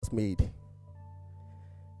has made.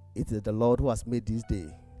 It is the Lord who has made this day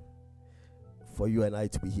for you and I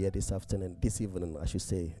to be here this afternoon, this evening, I should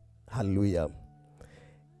say. Hallelujah.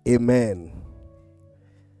 Amen.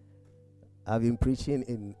 I've been preaching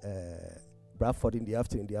in Bradford in the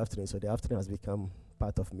afternoon, so the afternoon has become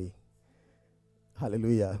part of me.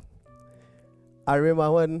 Hallelujah. I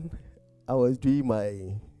remember when I was doing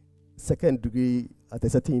my second degree at a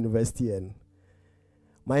certain university, and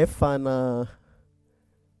my final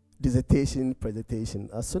dissertation presentation,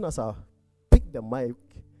 as soon as I picked the mic,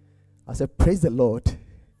 I said, "Praise the Lord."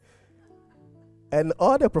 And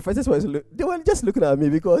all the professors they were just looking at me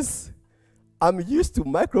because I'm used to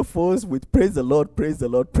microphones with "Praise the Lord, praise the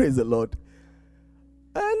Lord, praise the Lord."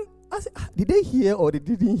 And I said, did they hear or they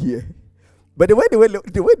didn't hear? But the way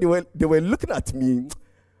they were looking at me,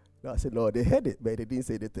 I said, no, they heard it, but they didn't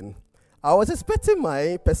say anything. I was expecting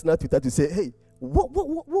my personal tutor to say, "Hey, what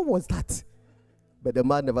was that?" But the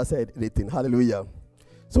man never said anything. Hallelujah.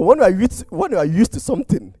 So when you are used to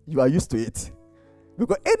something, you are used to it.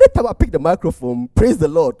 Because anytime I pick the microphone, praise the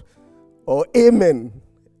Lord or amen.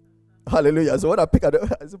 Hallelujah. So when I pick it,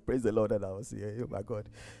 I say, "Praise the Lord," and I was say, "Oh my God,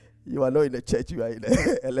 you are not in the church, you are in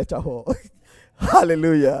a lecture hall."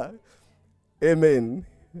 Hallelujah. Amen.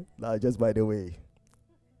 Now, just by the way.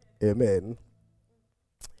 Amen.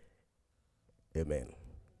 Amen.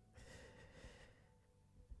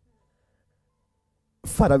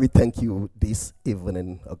 Father, we thank you this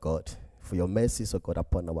evening, oh God, for your mercies, oh God,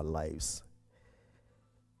 upon our lives.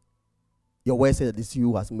 Your word says that it's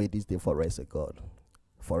you who has made this day for us, oh God,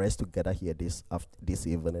 for us to gather here this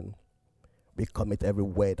evening. We commit every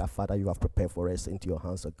word that, Father, you have prepared for us into your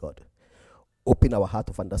hands, oh God. Open our heart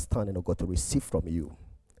of understanding, oh God, to receive from you.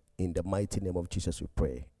 In the mighty name of Jesus we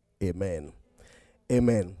pray. Amen.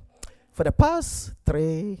 Amen. For the past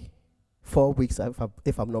 3-4 weeks,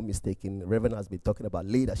 if I'm not mistaken, Reverend has been talking about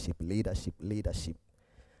leadership,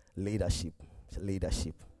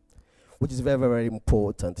 which is very, very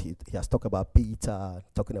important. He has talked about Peter,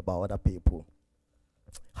 talking about other people.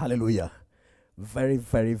 Hallelujah. Very,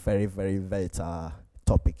 very, very, very vital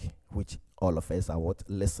topic, which all of us are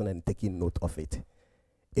listening and taking note of it.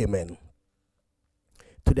 Amen.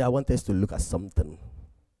 Today I want us to look at something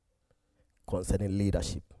concerning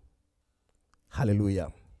leadership.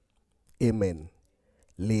 Hallelujah. Amen.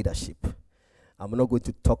 Leadership. I'm not going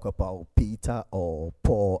to talk about Peter or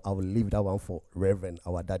Paul. I will leave that one for Reverend,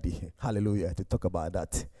 our daddy. Hallelujah, to talk about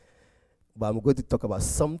that. But I'm going to talk about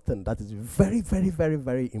something that is very, very, very,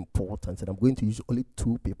 very important. And I'm going to use only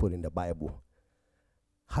 2 people in the Bible.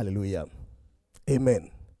 Hallelujah. Amen.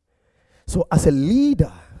 So as a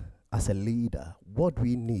leader, what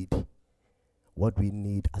we need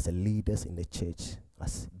as a leaders in the church,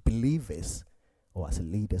 as believers or as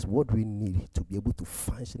leaders, what we need to be able to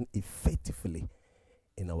function effectively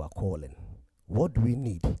in our calling. What do we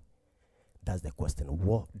need? That's the question.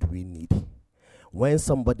 What do we need? When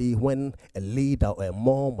a leader or a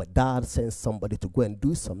mom or dad sends somebody to go and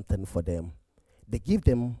do something for them, they give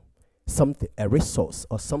them something, a resource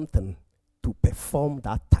or something to perform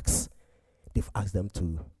that task they've asked them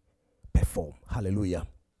to perform. Hallelujah.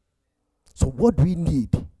 So what do we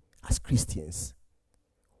need as Christians?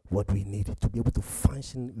 What we need to be able to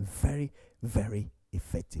function very, very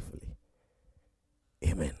effectively.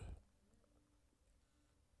 Amen.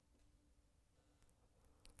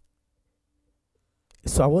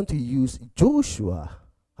 So I want to use Joshua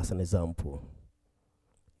as an example.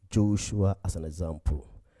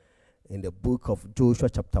 In the book of Joshua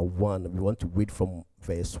chapter 1, we want to read from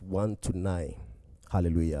verse 1 to 9.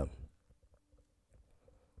 Hallelujah.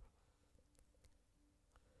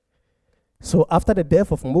 So after the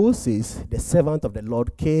death of Moses, the servant of the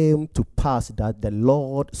Lord, came to pass that the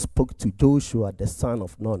Lord spoke to Joshua, the son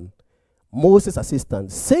of Nun, Moses'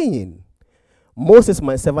 assistant, saying, "Moses,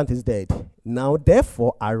 my servant, is dead. Now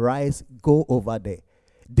therefore arise, go over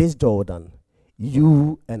this Jordan,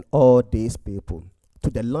 you and all these people, to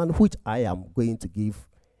the land which I am going to give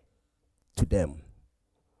to them,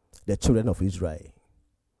 the children of Israel.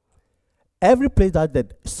 Every place that the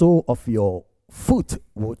sole of your foot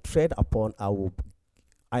will tread upon,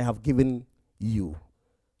 I have given you,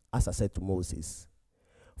 as I said to Moses,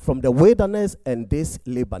 from the wilderness and this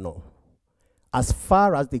Lebanon, as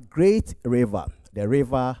far as the great river, the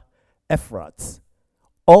river Euphrates,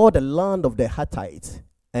 all the land of the Hittites,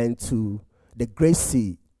 and to the great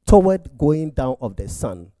sea, toward going down of the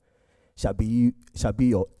sun, shall be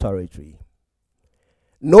your territory.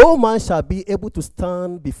 No man shall be able to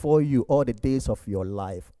stand before you all the days of your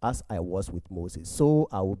life, as I was with Moses. So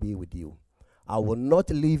I will be with you. I will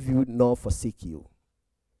not leave you nor forsake you.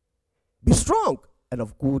 Be strong and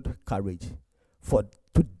of good courage, For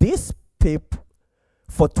today's people,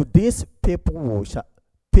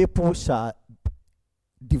 people shall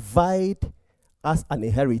divide as an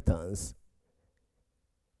inheritance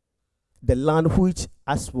the land which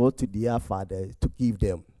I swore to their father to give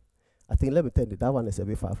them. I think, let me tell you, that one is a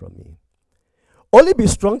bit far from me. Only be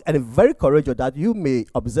strong and very courageous, that you may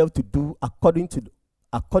observe to do according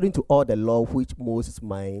to all the law which Moses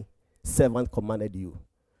my servant commanded you.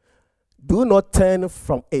 Do not turn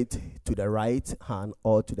from it to the right hand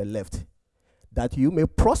or to the left, that you may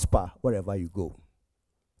prosper wherever you go.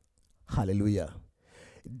 Hallelujah.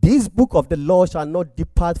 This book of the law shall not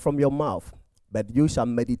depart from your mouth, but you shall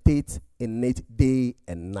meditate in it day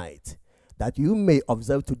and night, that you may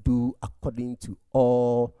observe to do according to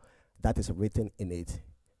all that is written in it.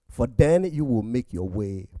 For then you will make your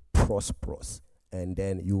way prosperous, and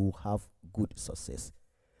then you will have good success.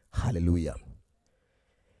 Hallelujah.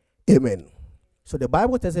 Amen. So the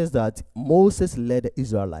Bible tells us that Moses led the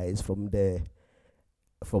Israelites from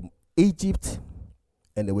Egypt,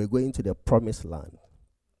 and they were going to the promised land.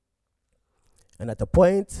 And at a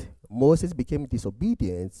point, Moses became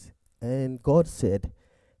disobedient, and God said,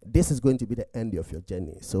 this is going to be the end of your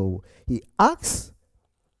journey. So he asked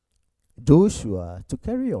Joshua to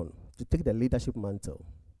carry on, to take the leadership mantle.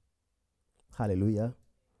 Hallelujah.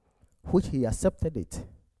 Which he accepted it.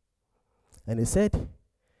 And he said,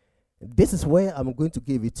 this is where I'm going to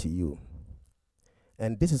give it to you.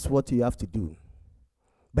 And this is what you have to do.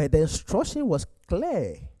 But the instruction was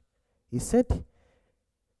clear. He said,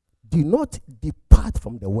 do not depart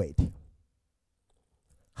from the word.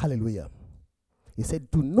 Hallelujah. He said,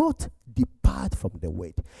 do not depart from the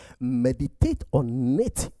word. Meditate on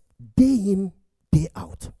it day in, day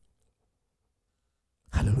out.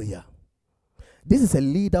 Hallelujah. This is a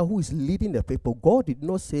leader who is leading the people. God did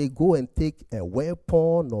not say, go and take a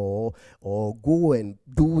weapon or go and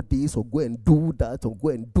do this or go and do that or go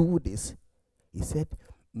and do this. He said,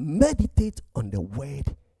 meditate on the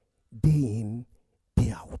word day in,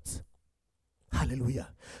 day out. Hallelujah.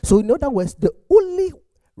 So in other words, the only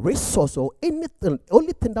resource or anything,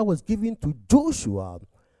 only thing that was given to Joshua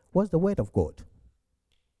was the word of God.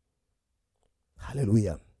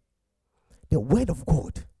 Hallelujah. The word of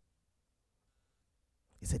God.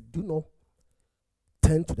 He said, do not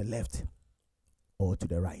turn to the left or to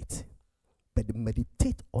the right, but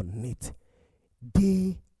meditate on it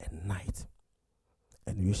day and night,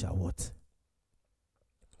 and you shall what?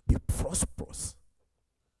 Be prosperous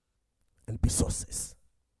and be success.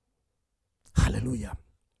 Hallelujah.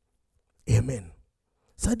 Amen.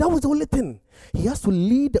 So that was the only thing. He has to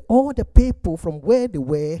lead all the people from where they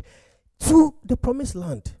were to the promised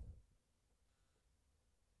land.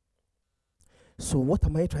 So what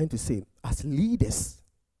am I trying to say? As leaders,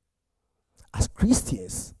 as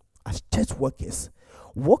Christians, as church workers,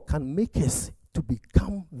 what can make us to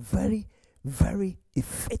become very, very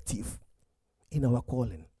effective in our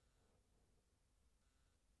calling?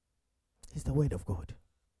 It's the word of God.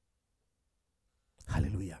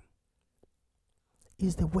 Hallelujah.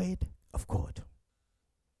 It's the word of God.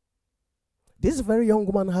 This very young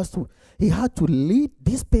woman had to lead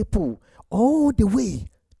these people all the way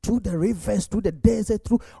through the rivers, through the desert,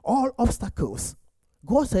 through all obstacles.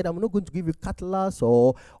 God said, I'm not going to give you cutlass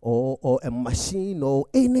or a machine or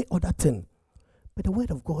any other thing. But the word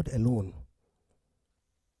of God alone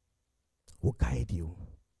will guide you,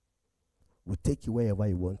 will take you wherever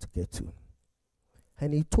you want to get to.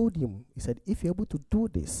 And he told him, he said, if you're able to do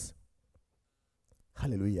this,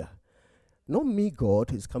 hallelujah, not me,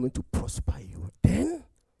 God, is coming to prosper you. Then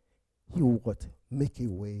he will what? Make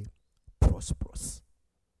your way prosperous.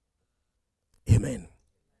 Amen.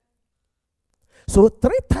 So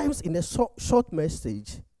 3 times in a short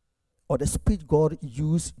message or the speech, God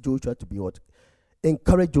used Joshua to be what?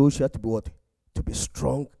 Encourage Joshua to be what? To be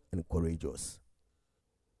strong and courageous.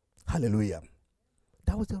 Hallelujah.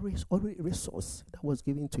 That was the resource that was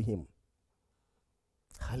given to him.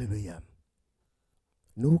 Hallelujah.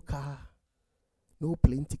 No car, no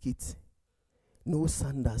plane ticket, no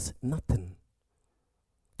sandals, nothing.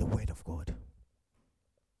 The word of God.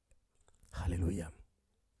 Hallelujah.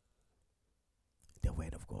 The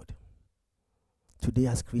word of God. Today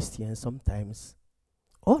as Christians, sometimes,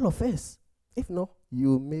 all of us, if not,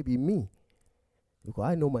 you may be me, because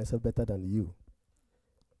I know myself better than you.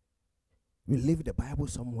 We leave the Bible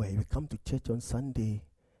somewhere. We come to church on Sunday.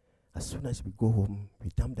 As soon as we go home, we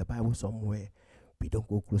dump the Bible somewhere. We don't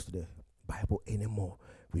go close to the Bible anymore.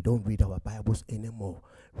 We don't read our Bibles anymore.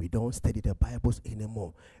 We don't study the Bibles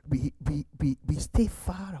anymore. We stay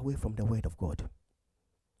far away from the word of God.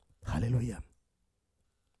 Hallelujah.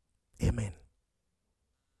 Amen.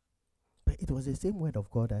 But it was the same word of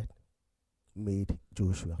God that made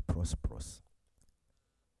Joshua prosperous?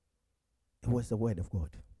 It was the word of God.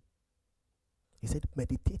 He said,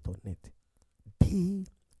 meditate on it day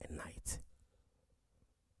and night.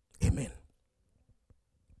 Amen.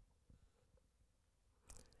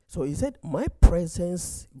 So he said, my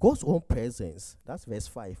presence, God's own presence, that's verse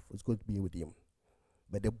 5, was going to be with him.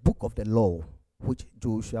 But the book of the law, which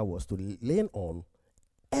Joshua was to lean on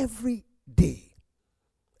every day.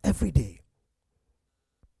 Every day.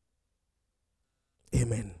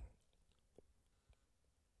 Amen.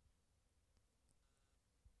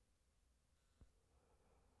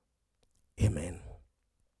 Amen.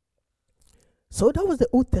 So that was the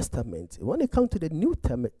Old Testament. When it comes to the New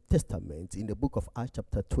Testament, in the book of Acts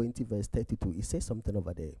chapter 20, verse 32, it says something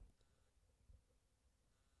over there.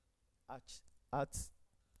 Acts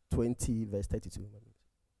 20, verse 32.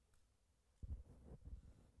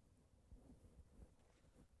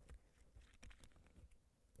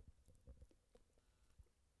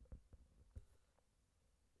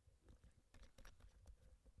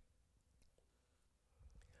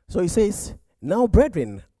 So he says, now,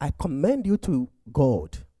 brethren, I commend you to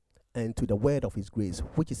God and to the word of his grace,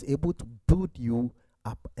 which is able to build you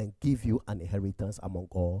up and give you an inheritance among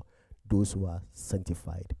all those who are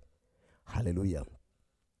sanctified. Hallelujah.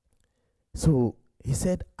 So he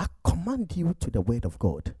said, I command you to the word of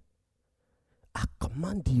God. I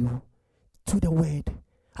command you to the word.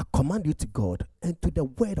 I command you to God and to the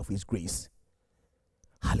word of his grace.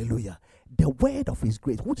 Hallelujah. The word of his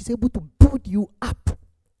grace, which is able to build you up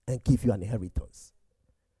and give you an inheritance.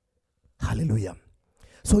 Hallelujah.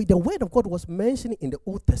 So the word of God was mentioned in the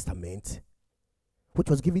Old Testament, which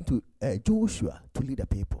was given to Joshua to lead the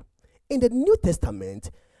people. In the New Testament,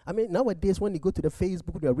 I mean, nowadays when you go to the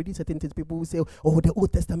Facebook, you are reading certain things, people will say, oh, the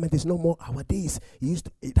Old Testament is no more our days.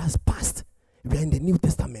 It has passed. We are in the New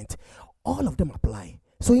Testament. All of them apply.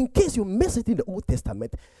 So in case you miss it in the Old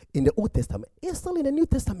Testament, it's still in the New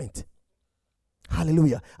Testament.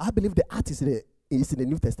 Hallelujah. I believe the art is in the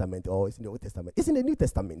New Testament or it's in the Old Testament. It's in the New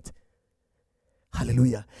Testament.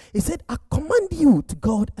 Hallelujah. He said, I command you to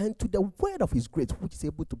God and to the word of his grace, which is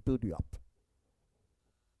able to build you up.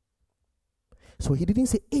 So he didn't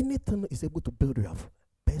say anything is able to build you up,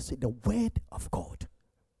 but he said the word of God.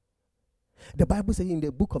 The Bible says in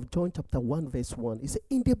the book of John chapter 1 verse 1, it said,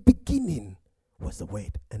 in the beginning was the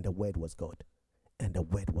word, and the word was God, and the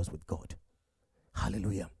word was with God.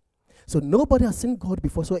 Hallelujah. So nobody has seen God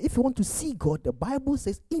before. So if you want to see God, the Bible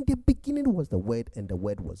says, in the beginning was the word, and the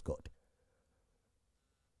word was God.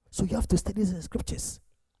 So you have to study the scriptures.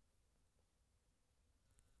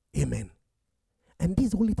 Amen. And this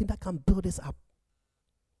is the only thing that can build us up.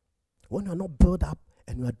 When you are not built up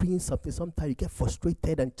and you are doing something, sometimes you get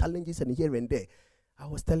frustrated and challenges and here and there. I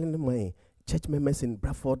was telling my church members in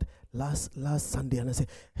Bradford last Sunday, and I said,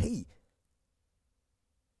 hey,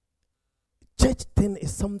 church thing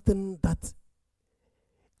is something that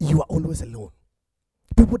you are always alone.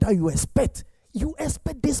 People that you expect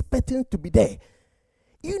this person to be there.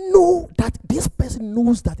 You know that this person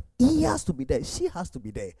knows that he has to be there, she has to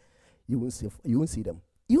be there. You won't see them.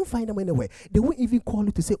 You won't find them anywhere. They won't even call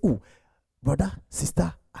you to say, oh, brother,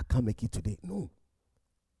 sister, I can't make it today. No.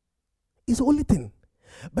 It's the only thing.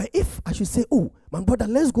 But if I should say, oh, my brother,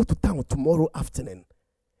 let's go to town tomorrow afternoon.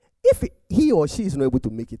 If he or she is not able to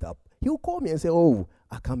make it up, he'll call me and say, oh,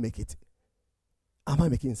 I can't make it. Am I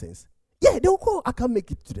making sense? Yeah, they'll call, I can't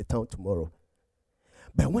make it to the town tomorrow.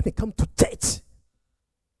 But when they come to church,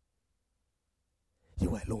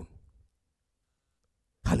 you are alone.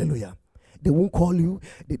 Hallelujah. They won't call you.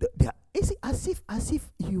 They are, it's as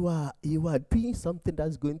if you are doing something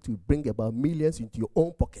that's going to bring about millions into your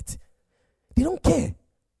own pocket. They don't care.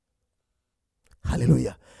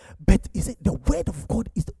 Hallelujah. But he said the word of God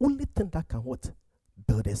is the only thing that can what?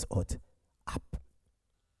 Build us up.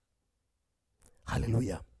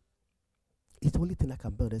 Hallelujah. It's the only thing that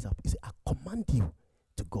can build us up. He said, I command you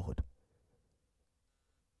to God.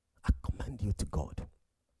 I command you to God.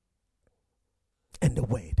 And the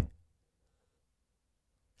word.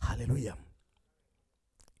 Hallelujah.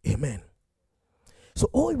 Amen. So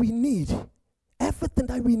all we need, everything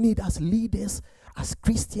that we need as leaders, as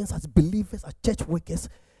Christians, as believers, as church workers,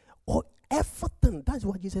 or everything, that's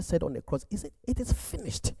what Jesus said on the cross. He said, it is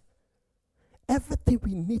finished. Everything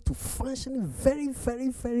we need to function very, very,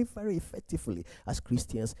 very, very effectively as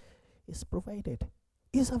Christians is provided.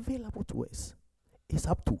 It's available to us. It's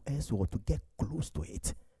up to us to get close to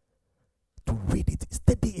it, to read it,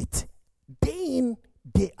 study it, day in,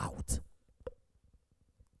 day out.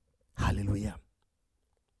 Hallelujah.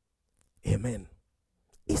 Amen.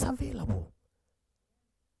 It's available.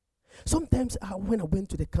 Sometimes times when I went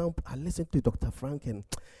to the camp, I listened to Dr. Frank, and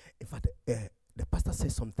in fact, the pastor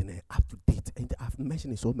said something up to date, and I've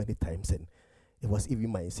mentioned it so many times, and it was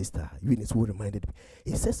even my sister Eunice who reminded me.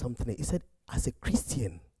 He said something. He said, as a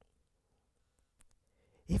Christian,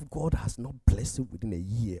 if God has not blessed you within a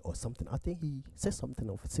year or something, I think he said something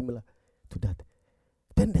of similar to that,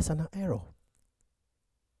 then there's an error.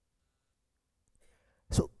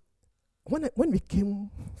 So when we came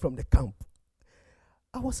from the camp,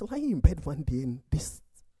 I was lying in bed one day and this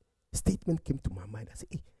statement came to my mind. I said,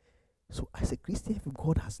 hey, so as a Christian, if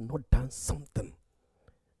God has not done something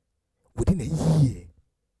within a year,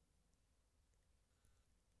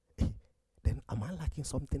 hey, then am I lacking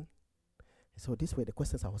something? So these were the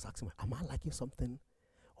questions I was asking. Am I lacking something,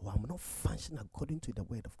 or am I not functioning according to the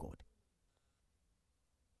word of God?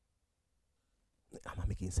 Am I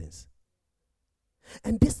making sense?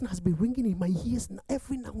 And this has been ringing in my ears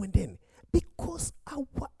every now and then, because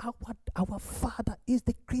our Father is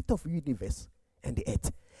the creator of the universe and the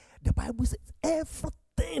earth. The Bible says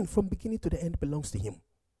everything from beginning to the end belongs to him.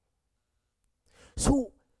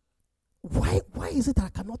 So why is it that I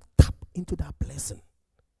cannot tap into that blessing?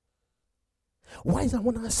 Why is it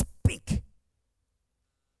when I speak,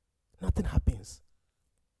 nothing happens?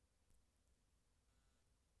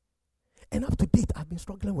 And up to date, I've been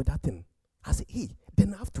struggling with that thing. I say, hey,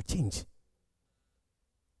 then I have to change.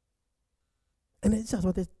 And it's just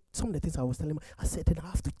what some of the things I was telling him. I said, then I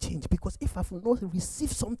have to change, because if I've not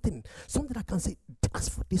received something I can say, as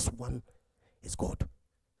for this one, it's God.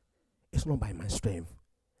 It's not by my strength,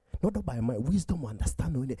 not by my wisdom or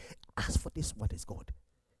understanding. As for this one, is God.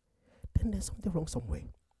 Then there's something wrong somewhere.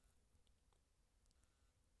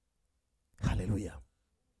 Hallelujah.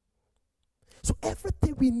 So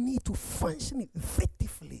everything we need to function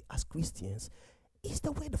effectively as Christians is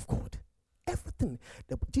the word of God. Everything.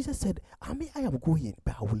 Jesus said, I am going,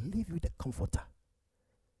 but I will leave you the comforter.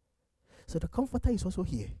 So the comforter is also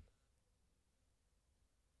here.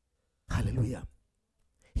 Hallelujah.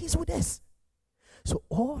 He's with us. So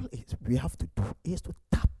all we have to do is to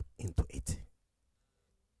tap into it.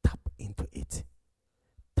 Tap into it.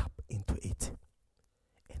 Tap into it.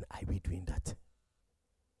 And I will be doing that.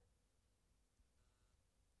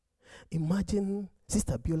 Imagine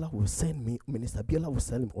Sister Biola will send me, Minister Biola will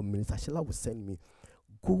send me, or Minister Sheila will send me,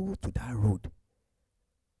 go to that road.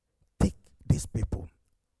 Take these people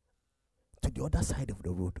to the other side of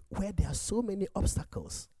the road where there are so many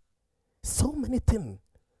obstacles, so many things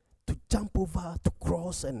to jump over, to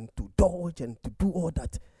cross, and to dodge, and to do all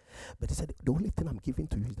that. But he said, the only thing I'm giving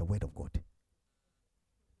to you is the word of God.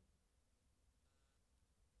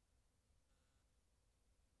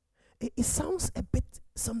 It sounds a bit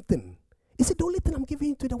something. He said, the only thing I'm giving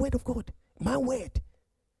you to the word of God, my word.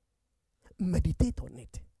 Meditate on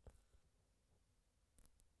it.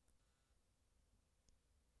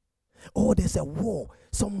 Oh, there's a war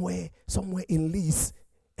somewhere in Leeds,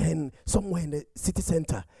 and somewhere in the city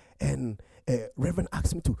center, and Reverend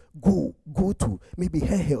asked me to go to maybe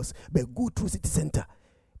Hair Hills, but go through city center.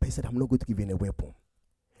 But he said, I'm not going to give you any weapon,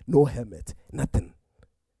 no helmet, nothing.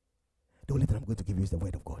 The only thing I'm going to give you is the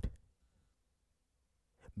word of God.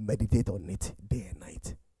 Meditate on it day and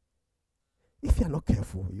night. If you are not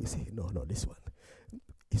careful, you say, no, this one,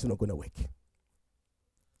 it's not going to work.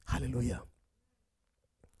 Hallelujah.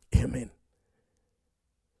 Amen.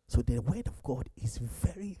 So the word of God is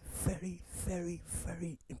very, very, very,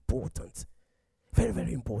 very important. Very,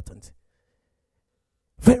 very important.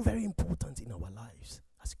 Very, very important in our lives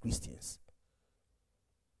as Christians.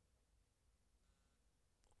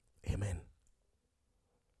 Amen.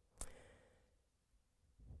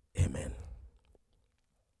 Amen.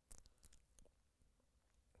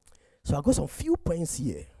 So I got some few points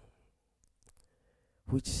here,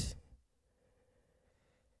 which,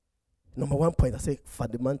 number 1 point, I say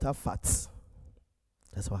fundamental facts.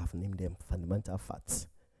 That's why I have named them fundamental facts.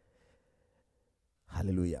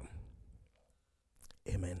 Hallelujah.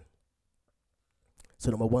 Amen.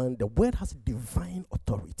 So number 1, the word has divine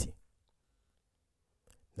authority.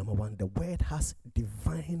 Number 1, the word has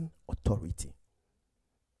divine authority.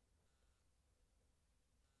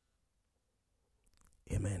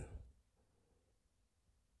 Amen.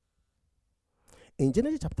 In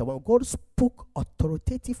Genesis chapter 1, God spoke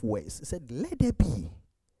authoritative words. He said, let there be.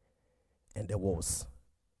 And there was.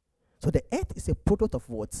 So the earth is a product of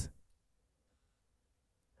what?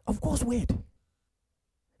 Of God's word.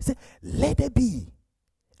 He said, let there be.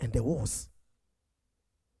 And there was.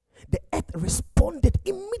 The earth responded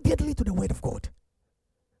immediately to the word of God.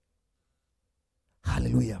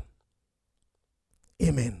 Hallelujah.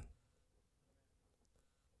 Amen.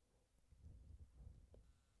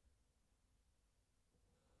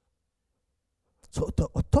 So the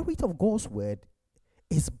authority of God's word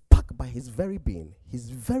is backed by his very being,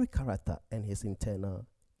 his very character, and his internal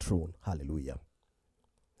throne. Hallelujah.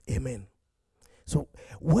 Amen. So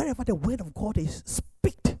wherever the word of God is,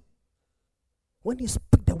 speak. When you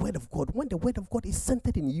speak the word of God, when the word of God is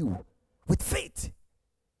centered in you with faith,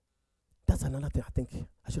 that's another thing I think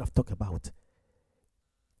I should have talked about.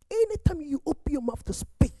 Anytime you open your mouth to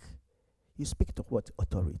speak, you speak to what?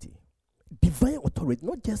 Authority. Divine authority,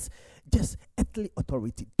 not just earthly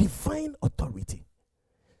authority, divine authority.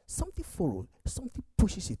 Something follows, something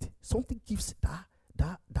pushes it, something gives that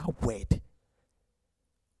word.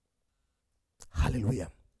 Hallelujah.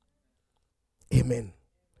 Amen.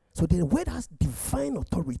 So the word has divine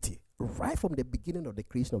authority right from the beginning of the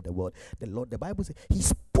creation of the world. The Bible says, he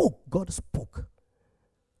spoke, God spoke.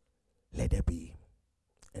 Let there be,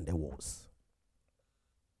 and there was.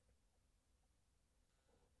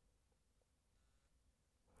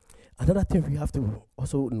 Another thing we have to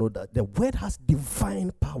also know that the word has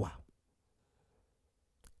divine power.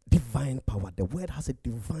 Divine power. The word has a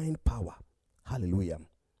divine power. Hallelujah.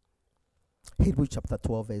 Hebrews chapter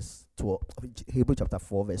 12 verse 12. Hebrews chapter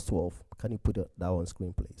 4 verse 12. Can you put that on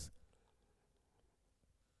screen, please?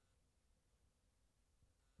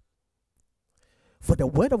 For the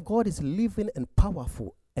word of God is living and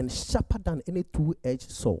powerful and sharper than any two-edged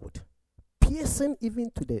sword, piercing even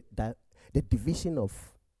to the division of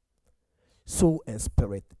soul and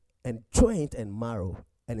spirit, and joint and marrow,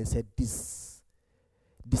 and it said this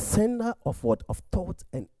discerner of what? Of thought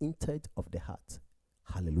and intent of the heart.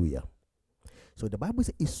 Hallelujah. So the Bible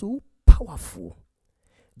says it's so powerful.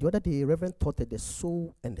 The other day, Reverend taught that the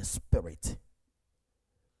soul and the spirit.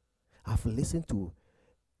 I've listened to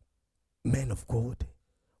men of God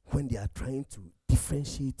when they are trying to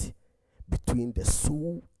differentiate between the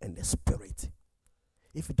soul and the spirit.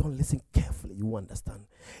 If you don't listen carefully, you won't understand.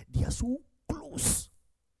 They are so close.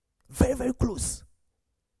 Very, very close.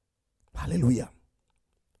 Hallelujah.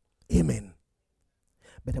 Amen.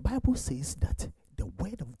 But the Bible says that the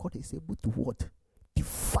word of God is able to what?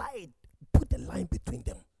 Divide, put the line between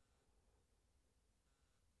them.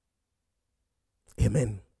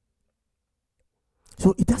 Amen.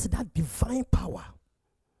 So it has that divine power.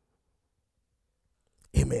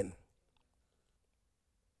 Amen.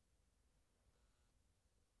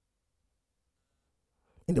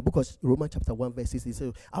 In the book of Romans chapter 1 verse 6, it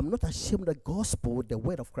says, I'm not ashamed of the gospel, the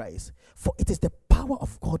word of Christ, for it is the power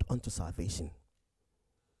of God unto salvation.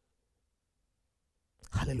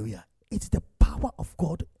 Hallelujah. It's the power of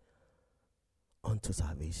God unto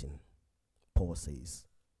salvation, Paul says.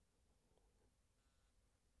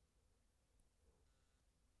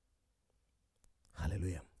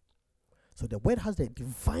 Hallelujah. So the word has the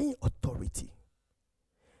divine authority.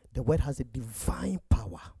 The word has a divine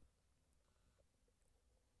power.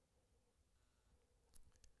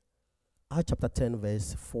 Acts chapter 10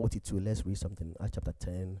 verse 42. Let's read something. Acts chapter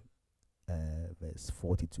 10 verse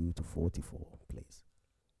 42 to 44, please.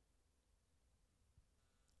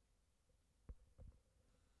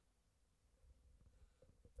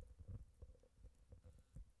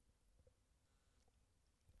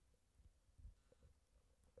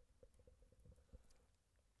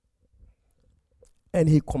 And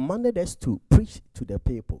he commanded us to preach to the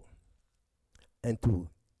people and to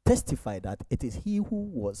testify that it is he who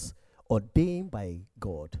was ordained by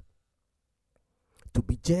God to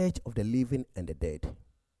be judge of the living and the dead.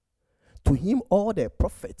 To him all the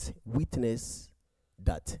prophets witness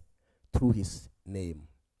that through his name,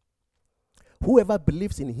 whoever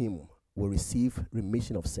believes in him will receive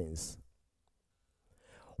remission of sins.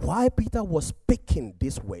 While Peter was speaking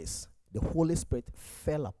these words, the Holy Spirit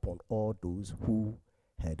fell upon all those who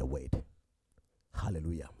heard the word.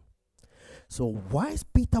 Hallelujah. So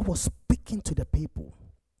whilst Peter was speaking to the people,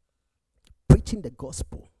 preaching the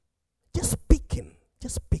gospel, just speaking,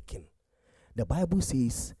 the Bible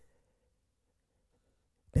says,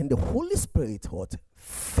 then the Holy Spirit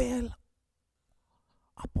fell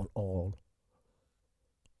upon all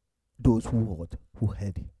those who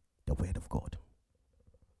heard the word of God.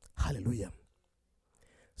 Hallelujah.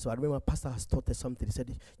 So I remember Pastor has taught us something. He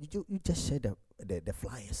said, you just share the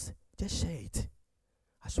flyers. Just share it.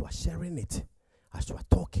 As you are sharing it, as you are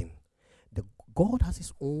talking, God has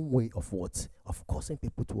his own way of what? Of causing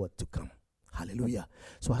people to come. Hallelujah.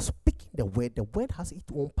 So as speaking the word has its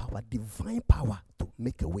own power, divine power to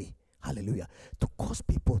make a way. Hallelujah. To cause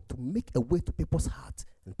people to make a way to people's heart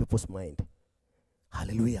and people's mind.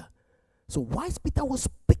 Hallelujah. So whilst Peter was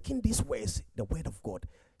speaking these words, the word of God,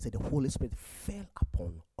 said the Holy Spirit fell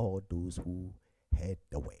upon all those who heard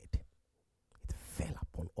the word. It fell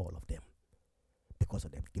upon all of them because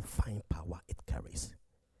of the divine power it carries.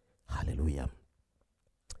 Hallelujah.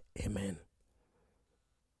 Amen.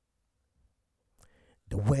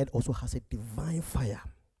 The word also has a divine fire.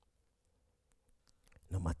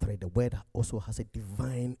 Number 3, the word also has a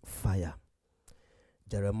divine fire.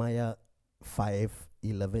 Jeremiah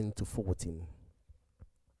 5:11-14.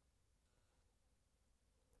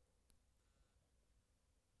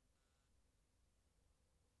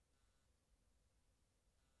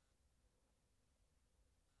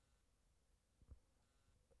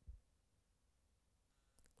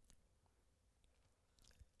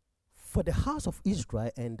 For the house of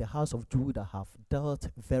Israel and the house of Judah have dealt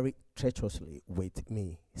very treacherously with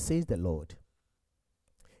me, says the Lord.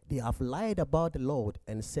 They have lied about the Lord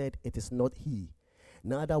and said, it is not he.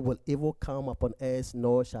 Neither will evil come upon us,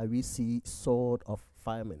 nor shall we see sword of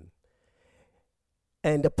famine.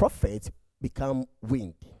 And the prophets become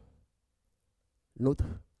wind. Note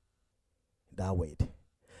that word.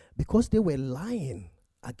 Because they were lying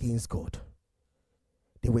against God.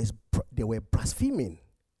 They were blaspheming.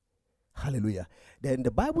 Hallelujah. Then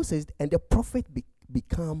the Bible says, and the prophet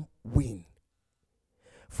become wind.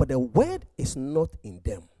 For the word is not in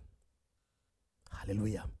them.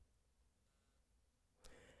 Hallelujah.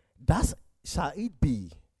 Thus shall it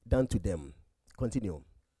be done to them. Continue.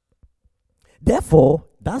 Therefore,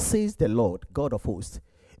 thus says the Lord, God of hosts,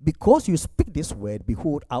 because you speak this word,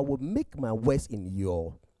 behold, I will make my words in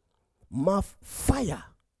your mouth fire,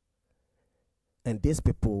 and these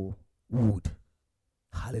people wood.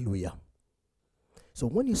 Hallelujah. So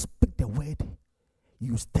when you speak the word,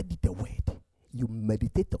 you study the word, you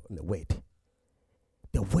meditate on the word.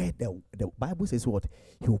 The word, the Bible says what?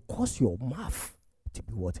 He will cause your mouth to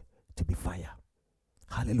be what? To be fire.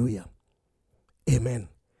 Hallelujah. Amen.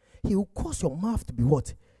 He will cause your mouth to be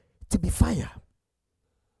what? To be fire.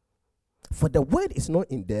 For the word is not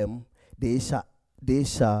in them, thus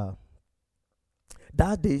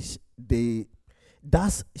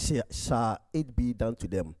shall it be done to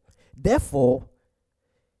them. Therefore,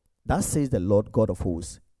 thus says the Lord God of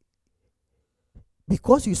hosts,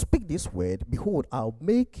 because you speak this word, behold, I will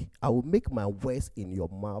make my words in your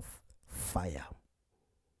mouth fire.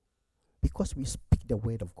 Because we speak the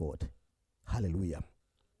word of God. Hallelujah.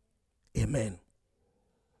 Amen.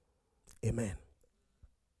 Amen.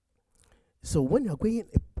 So when you are going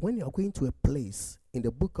to a place in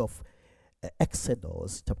the book of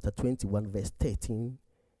Exodus, chapter 21, verse 13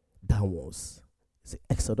 downwards, it's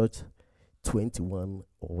Exodus 21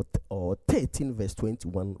 or 13, verse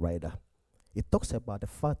 21, rather. It talks about the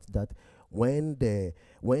fact that when the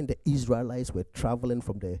Israelites were traveling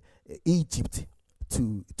from the Egypt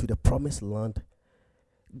to the promised land,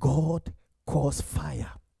 God caused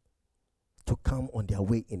fire to come on their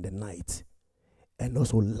way in the night, and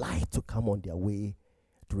also light to come on their way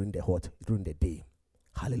during the day.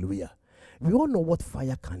 Hallelujah. We all know what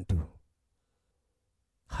fire can do.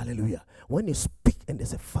 Hallelujah. When you speak and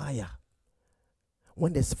there's a fire,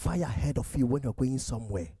 when there's fire ahead of you, when you're going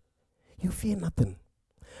somewhere, you fear nothing.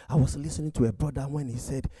 I was listening to a brother when he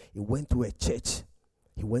said he went to a church.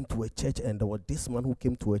 He went to a church and there was this man who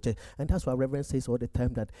came to a church. And that's why Reverend says all the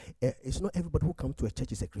time that it's not everybody who comes to a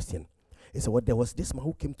church is a Christian. He said, well, there was this man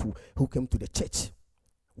who came to the church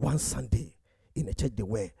one Sunday in a church they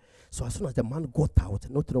were. So as soon as the man got out,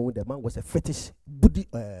 not knowing the man was a fetish voodoo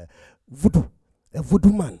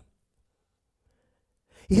man.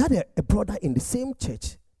 He had a brother in the same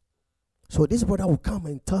church. So this brother would come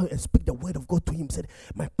and tell and speak the word of God to him. Said,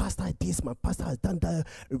 my pastor did this, my pastor has done that.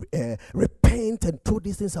 Repent and throw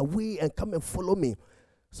these things away and come and follow me.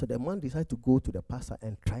 So the man decided to go to the pastor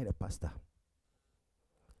and try the pastor.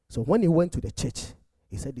 So when he went to the church,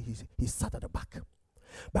 he said he sat at the back.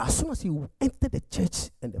 But as soon as he entered the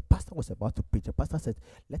church and the pastor was about to preach, the pastor said,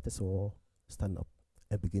 let us all stand up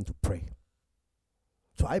and begin to pray.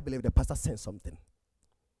 So I believe the pastor sensed something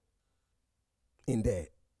in the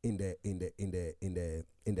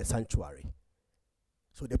sanctuary.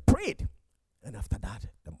 So they prayed, and after that,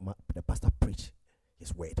 the pastor preached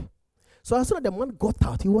his word. So as soon as the man got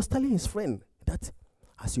out, he was telling his friend that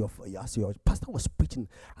as your pastor was preaching,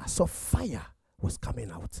 I saw fire was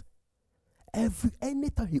coming out.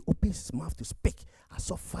 Anytime he opens his mouth to speak, I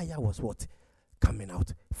saw fire was what? Coming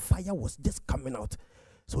out. Fire was just coming out.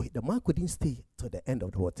 So the man couldn't stay till the end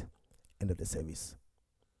of the what? End of the service.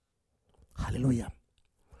 Hallelujah.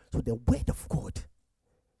 So the word of God,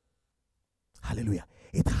 hallelujah,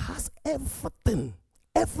 it has everything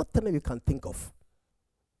that you can think of.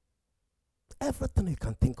 Everything you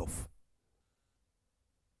can think of.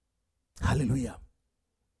 Hallelujah.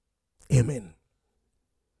 Amen.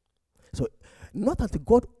 So Not until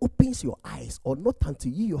God opens your eyes, or not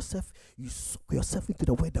until you soak yourself into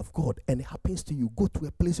the word of God, and it happens to you. Go to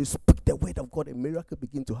a place, you speak the word of God, and miracle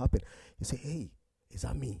begin to happen. You say, hey, is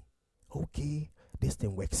that me? Okay, this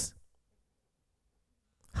thing works.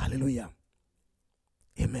 Hallelujah.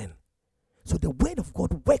 Amen. So the word of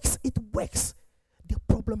God works. It works. The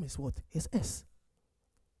problem is what? It's us.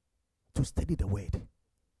 To study the word.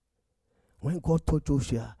 When God told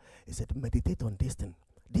Joshua, he said, meditate on this thing.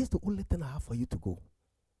 This is the only thing I have for you to go.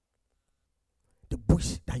 The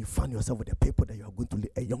bush that you found yourself with, the paper that you are going to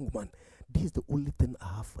lead, a young man. This is the only thing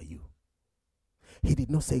I have for you. He did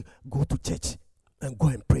not say, go to church and go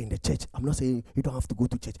and pray in the church. I'm not saying you don't have to go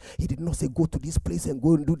to church. He did not say, go to this place and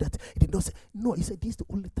go and do that. He did not say, no, he said, this is the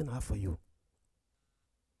only thing I have for you.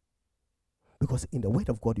 Because in the word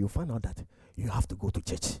of God, you find out that you have to go to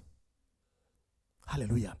church.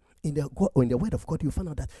 Hallelujah. In the word of God, you find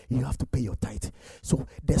out that you have to pay your tithe. So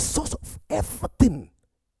the source of everything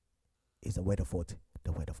is the word of God.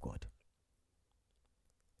 The word of God.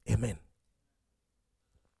 Amen.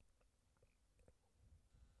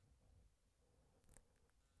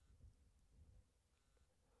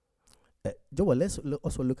 Joel, let's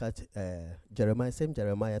also look at Jeremiah, same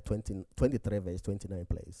Jeremiah 23 verse 29,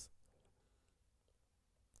 please.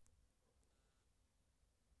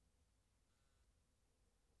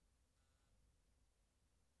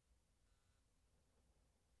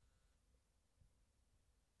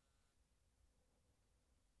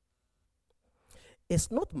 Is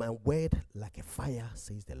not my word like a fire,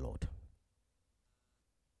 says the Lord,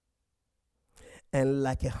 and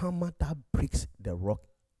like a hammer that breaks the rock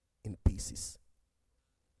in pieces?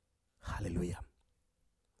 Hallelujah.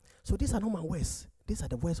 So these are not my words. These are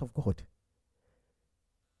the words of God.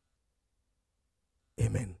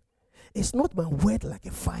 Amen. It's not my word like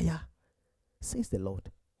a fire, says the Lord,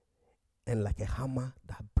 and like a hammer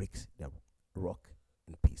that breaks the rock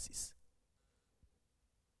in pieces.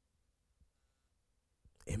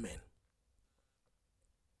 Amen.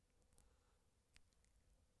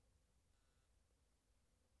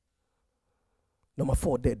 Number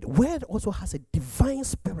 4, the word also has a divine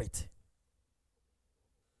spirit.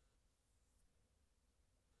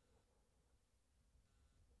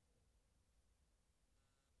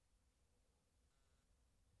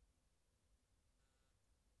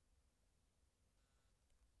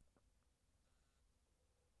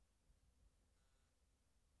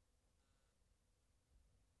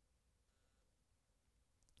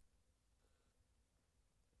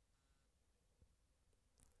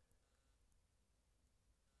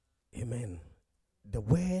 Amen. The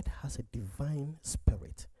word has a divine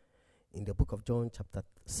spirit. In the book of John chapter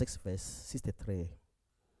 6 verse 63.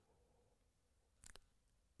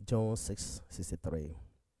 John 6:63.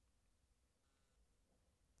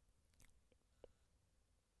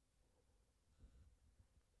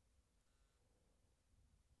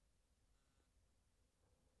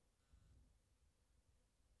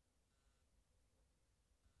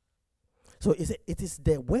 So it is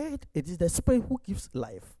the word, it is the spirit who gives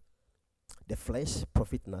life. The flesh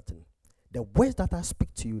profit nothing. The words that I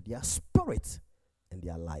speak to you, they are spirit and they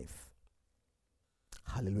are life.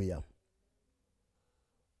 Hallelujah.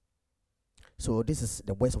 So this is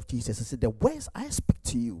the words of Jesus. He said, the words I speak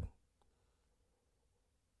to you,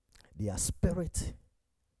 they are spirit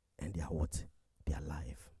and they are what? They are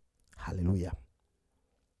life. Hallelujah.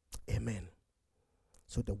 Amen.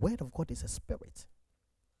 So the word of God is a spirit.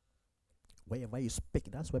 Wherever you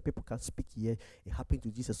speak, that's why people can speak here. It happened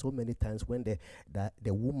to Jesus so many times when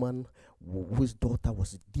the woman whose daughter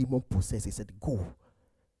was demon possessed, he said, go.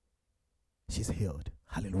 She's healed.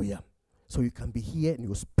 Hallelujah. So you can be here and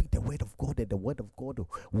you speak the word of God, and the word of God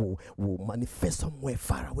will manifest somewhere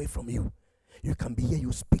far away from you. You can be here,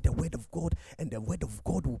 you speak the word of God, and the word of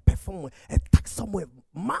God will perform attack somewhere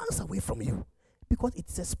miles away from you, because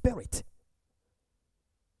it's a spirit.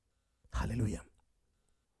 Hallelujah.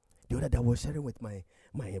 The other day I was sharing with my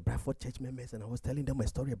Bradford church members, and I was telling them a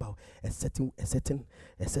story about a certain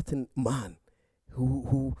man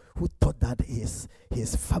who thought that his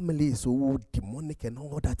family is so demonic and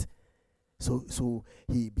all that. So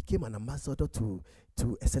he became an ambassador to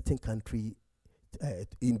a certain country,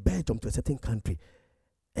 in Belgium, to a certain country.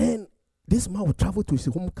 And this man will travel to his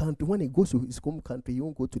home country. When he goes to his home country, he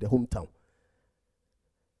won't go to the hometown.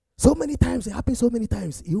 So many times, it happens so many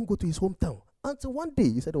times, he won't go to his hometown. Until one day,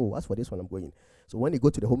 he said, oh, as for this one, I'm going. So when he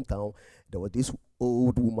go to the hometown, there was this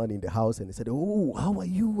old woman in the house, and he said, oh, how are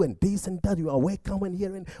you? And this and that, you are welcome and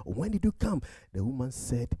here. And when did you come? The man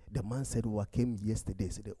said, oh, I came yesterday.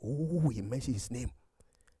 He said, oh, he mentioned his name.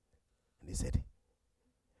 And he said,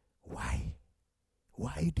 why?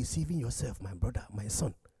 Why are you deceiving yourself, my brother, my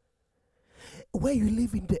son? Where you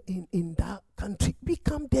live in that country, we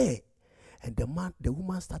come there. And the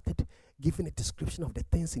woman started giving a description of the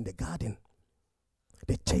things in the garden,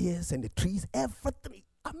 the chairs and the trees, everything.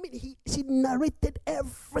 I mean, she narrated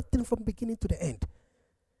everything from beginning to the end.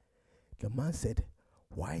 The man said,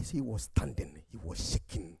 while he was standing, he was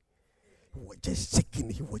shaking. He was just shaking.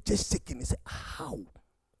 He was just shaking. He said, how?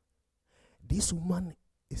 This woman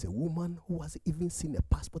is a woman who hasn't even seen a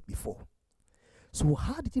passport before. So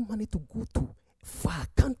how did he manage to go to far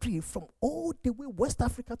country from all the way West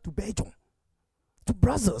Africa to Belgium, to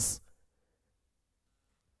Brussels?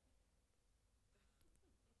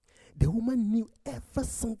 The woman knew every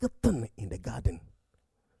single thing in the garden.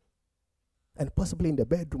 And possibly in the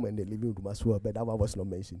bedroom and the living room as well, but that one was not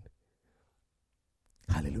mentioned.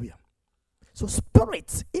 Hallelujah. So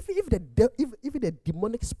spirits, if the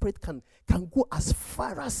demonic spirit can go as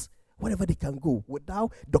far as wherever they can go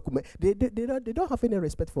without document, they don't have any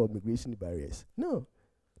respect for immigration barriers. No,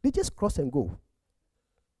 they just cross and go.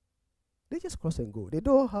 They just cross and go. They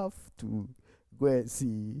don't have to go and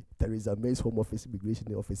see Theresa May's Home Office,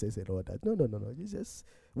 immigration officers and all that. No. It's just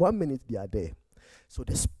 1 minute they are there. So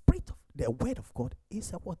the spirit of the word of God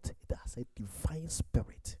is a what? It has a divine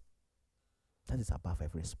spirit that is above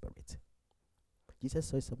every spirit. Jesus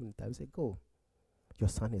said so many times, go. Your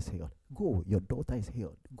son is healed. Go. Your daughter is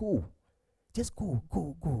healed. Go. Just go.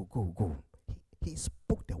 He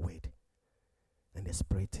spoke the word. And the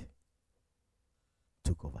spirit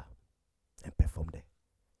took over and performed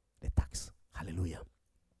the task. Hallelujah.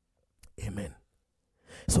 Amen.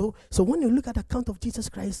 So when you look at the account of Jesus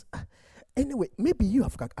Christ, anyway, maybe you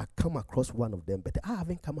have come across one of them, but I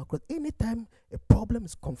haven't come across. Anytime a problem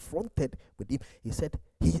is confronted with him, he said,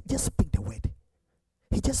 he just speak the word.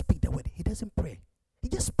 He just speak the word. He doesn't pray. He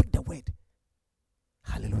just speak the word.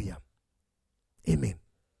 Hallelujah. Amen.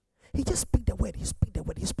 He just speak the word. He speak the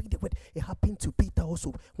word. He speak the word. It happened to Peter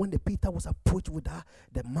also. When the Peter was approached with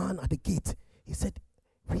the man at the gate, he said,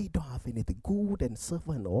 we don't have anything. Gold and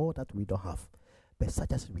silver and all that we don't have. But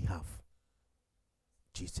such as we have,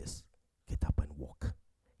 Jesus, get up and walk.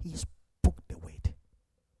 He spoke the word.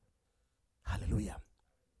 Hallelujah.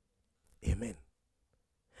 Amen.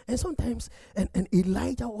 And sometimes, and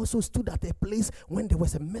Elijah also stood at a place when there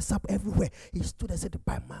was a mess up everywhere. He stood and said,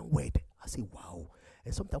 by my word. I say, wow.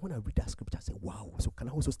 And sometimes when I read that scripture, I say, wow. So can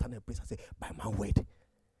I also stand in a place and say, by my word?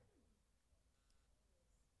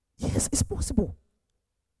 Yes, it's possible.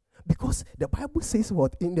 Because the Bible says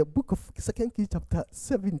what? In the book of 2 Kings chapter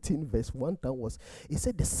 17 verse 1 downwards, it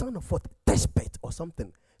said the son of what? Tishbeth or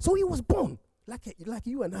something. So he was born like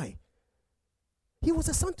you and I. He was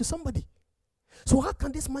a son to somebody. So how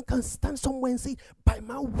can this man can stand somewhere and say, by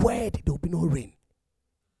my word, there will be no rain?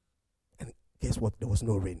 And guess what? There was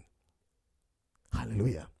no rain.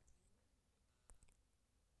 Hallelujah.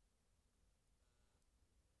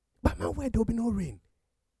 By my word, there will be no rain.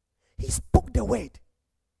 He spoke the word.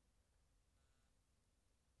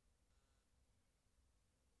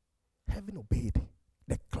 Heaven obeyed.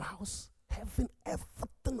 The clouds, heaven,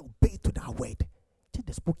 everything obeyed to that word. Just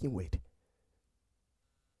the spoken word.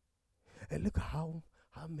 And look at how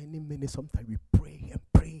many sometimes we pray and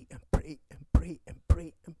pray and pray and pray and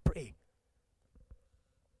pray and pray.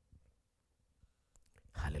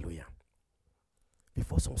 Hallelujah.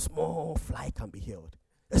 Before some small fly can be healed.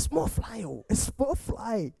 A small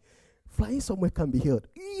fly, flying somewhere can be healed.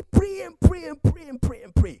 We pray and pray and pray and pray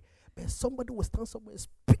and pray. But somebody will stand somewhere and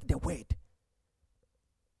speak the word.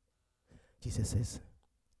 Jesus says,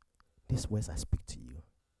 these words I speak to you,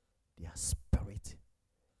 they are spirit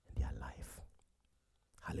and they are life.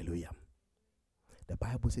 Hallelujah. The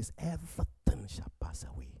Bible says everything shall pass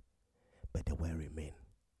away, but the word remain.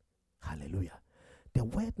 Hallelujah. The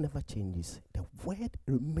word never changes. The word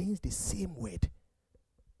remains the same word.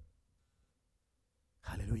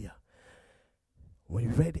 Hallelujah. When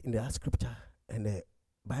you read in the scripture, and the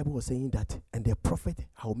Bible was saying that, and the prophet,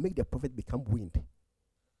 I will make the prophet become wind.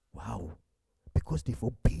 Wow. Because they've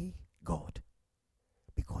obeyed God.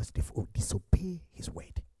 Because they've disobeyed his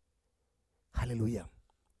word. Hallelujah.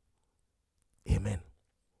 Amen.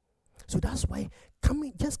 So that's why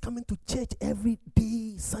coming to church every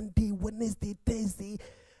day, Sunday, Wednesday, Thursday.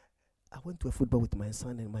 I went to a football with my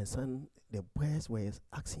son, and my son, the boys were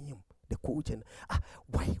asking him, the coach, and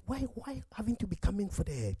why having to be coming for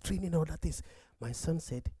the training and all that is. My son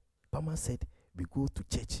said, Pama said, we go to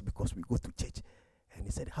church because we go to church. And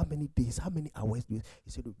he said, how many days, how many hours do you?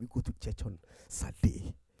 He said, we go to church on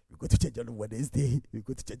Saturday. We go to church on Wednesday. We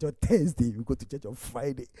go to church on Thursday. We go to church on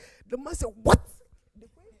Friday. The man said, what?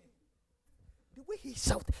 The way he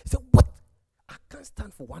shouted, he said, what? I can't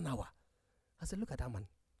stand for 1 hour. I said, look at that man.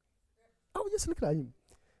 I was just looking at him.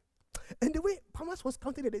 And the way Thomas was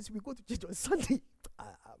counting the days, we go to church on Sunday.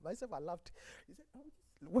 Myself, I laughed. He said,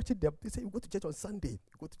 watching them, they say, you go to church on Sunday,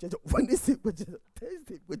 you go to church on Wednesday, you go to church on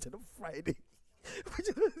Thursday, you go to church on Friday.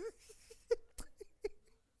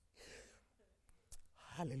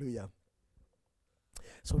 Hallelujah.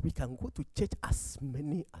 So we can go to church as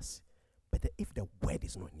many as, but if the word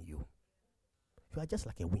is not in you, you are just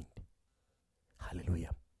like a wind.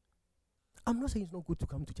 Hallelujah. I'm not saying it's not good to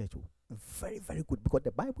come to church. Very, very good. Because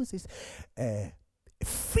the Bible says,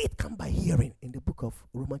 faith comes by hearing in the book of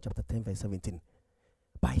Romans chapter 10 verse 17.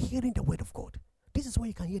 By hearing the word of God. This is where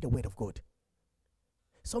you can hear the word of God.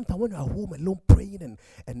 Sometimes when you are home alone praying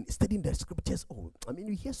and studying the scriptures,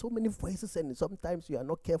 you hear so many voices and sometimes you are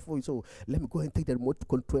not careful. So let me go and take the remote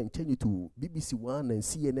control and change it to BBC One and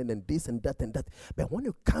CNN and this and that and that. But when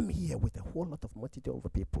you come here with a whole lot of multitude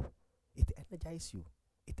of people, it energizes you.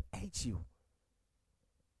 It aids you.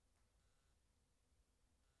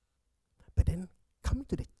 But then coming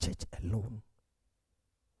to the church alone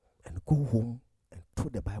and go home and throw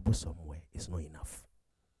the Bible somewhere is not enough.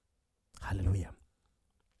 Hallelujah.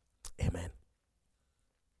 Amen.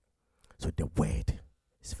 So the word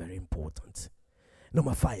is very important.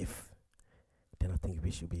 Number 5. Then I think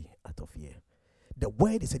we should be out of here. The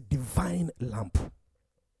word is a divine lamp.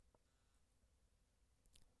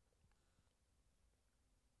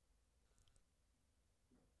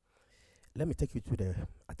 Let me take you to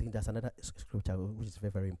I think that's another scripture which is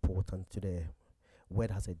very, very important. To the word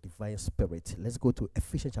has a divine spirit. Let's go to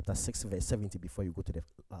Ephesians chapter 6 verse 17 before you go to the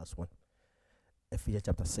last one. Ephesians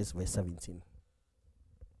chapter 6 verse 17.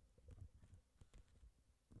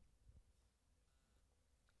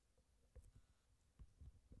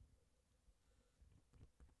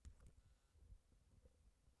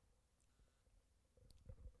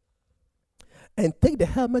 And take the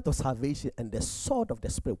helmet of salvation and the sword of the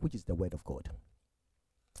Spirit, which is the word of God.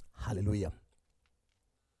 Hallelujah.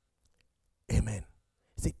 Amen.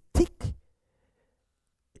 Say,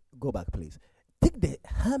 go back please. Take the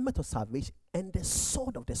helmet of salvation and the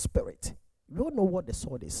sword of the Spirit. You all know what the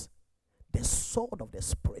sword is. The sword of the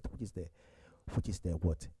Spirit, which is the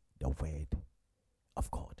what? The word of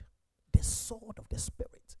God. The sword of the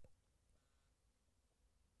Spirit.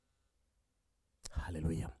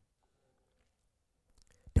 Hallelujah.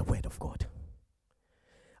 The word of God.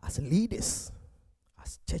 As leaders,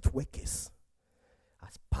 as church workers,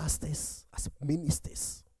 as pastors, as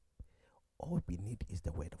ministers, all we need is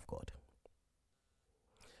the word of God.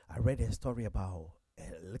 I read a story about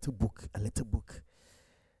a little book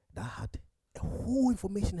that had a whole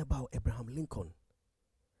information about Abraham Lincoln.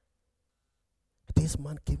 This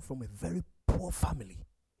man came from a very poor family,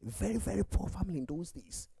 very, very poor family in those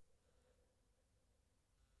days.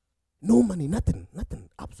 No money, nothing,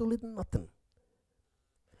 absolutely nothing.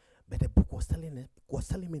 But the book was telling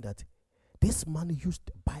me that this man used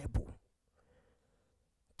the Bible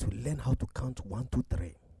to learn how to count 1, 2,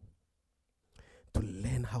 3. To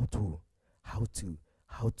learn how to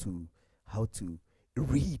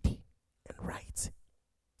read and write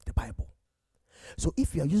the Bible. So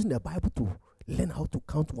if you are using the Bible to learn how to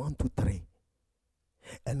count 1, 2, 3,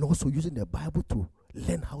 and also using the Bible to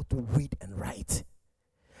learn how to read and write,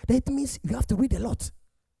 that means you have to read a lot.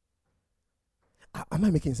 Am I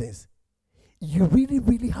making sense? You really,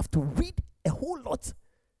 really have to read a whole lot.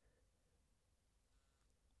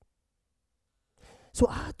 So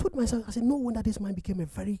I told myself, I said, no wonder this man became a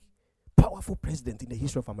very powerful president in the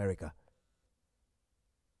history of America.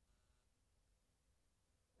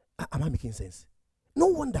 Am I making sense? No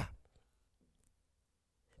wonder.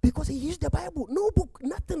 Because he used the Bible. No book,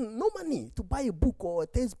 nothing, no money to buy a book or a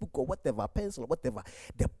textbook or whatever, pencil or whatever.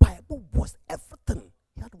 The Bible was everything.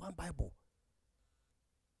 He had one Bible.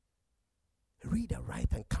 Read and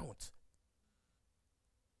write and count.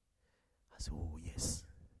 I said, oh yes.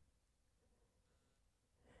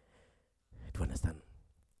 Do you understand?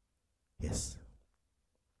 Yes.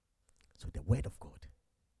 So the word of God.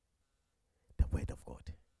 The word of God.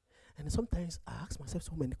 And sometimes I ask myself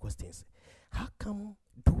so many questions. How come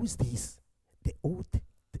those days, the Old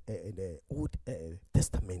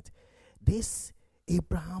Testament, this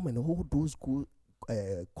Abraham and all those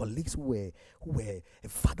colleagues who were a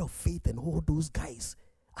father of faith and all those guys,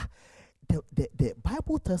 the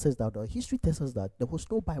Bible tells us that, the history tells us that there was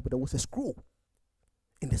no Bible, there was a scroll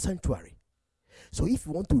in the sanctuary. So if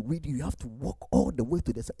you want to read, you have to walk all the way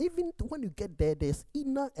to the. Even when you get there, there's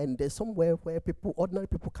inner and there's somewhere where ordinary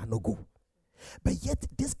people cannot go. But yet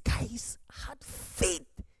these guys had faith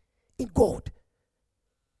in God.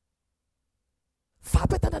 Far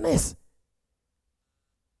better than us.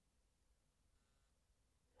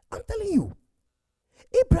 I'm telling you,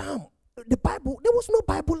 Abraham The Bible, there was no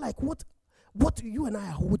Bible like what you and I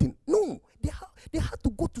are holding. No, they had to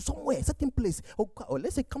go to somewhere, a certain place, or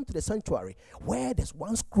let's say come to the sanctuary where there's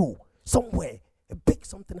one scroll somewhere, a big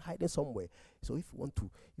something hiding somewhere. So if you want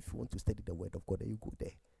to study the word of God, then you go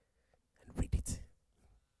there and read it.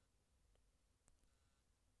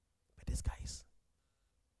 But these guys.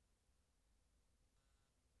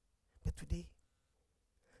 But today,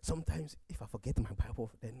 sometimes if I forget my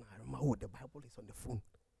Bible, then I remember, oh, the Bible is on the phone.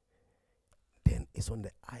 Then it's on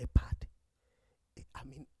the iPad.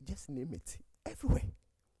 Just name it. Everywhere.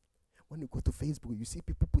 When you go to Facebook, you see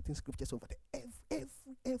people putting scriptures over there.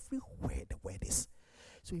 Everywhere the word is.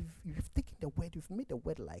 So if you've taken the word, you've made the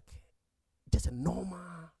word like just a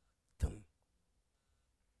normal thing.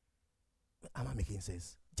 Am I making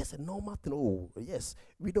sense? Just a normal thing. Oh, yes,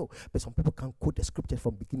 we know. But some people can quote the scripture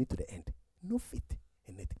from beginning to the end. No faith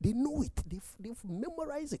in it. They know it. They've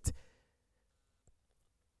memorized it.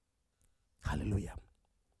 Hallelujah.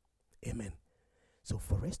 Amen. So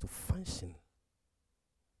for us to function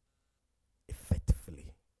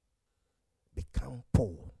effectively, become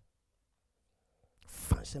Paul,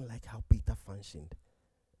 function like how Peter functioned,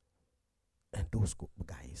 and those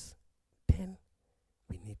guys, then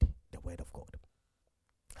we need the word of God.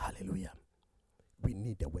 Hallelujah. We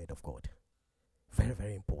need the word of God. Very,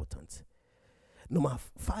 very important. Number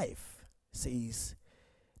 5 says,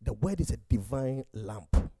 the word is a divine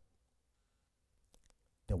lamp.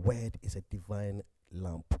 The word is a divine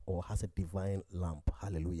lamp, or has a divine lamp.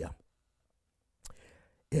 Hallelujah.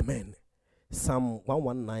 Amen. Psalm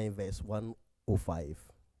 119 verse 105.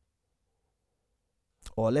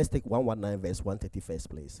 Or let's take 119 verse 131st,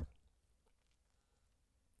 please.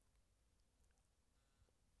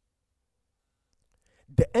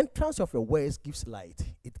 The entrance of your words gives light.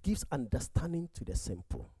 It gives understanding to the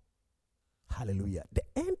simple. Hallelujah. The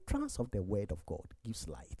entrance of the word of God gives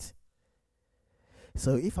light.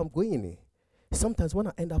 So if I'm going in, sometimes when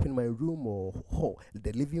I end up in my room or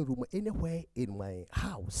the living room or anywhere in my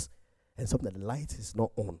house, and sometimes the light is not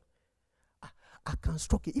on, I can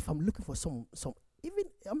struggle if I'm looking for some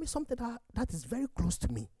something that is very close to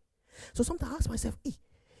me. So sometimes I ask myself,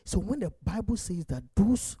 so when the Bible says that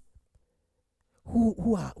those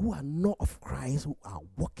who are not of Christ, who are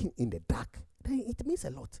walking in the dark, then it means a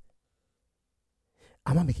lot.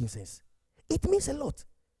 Am I making sense? It means a lot.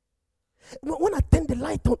 When I turn the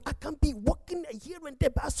light on, I can be walking here and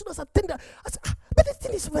there, but as soon as I turn I say, but this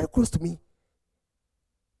thing is very close to me.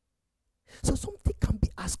 So something can be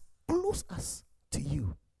as close as to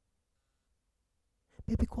you,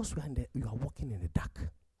 but because you are walking in the dark.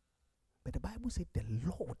 But the Bible said the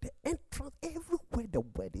Lord, the entrance, everywhere the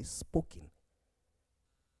word is spoken,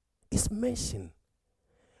 is mentioned,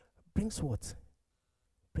 brings what?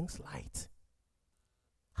 Brings light.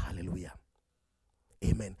 Hallelujah.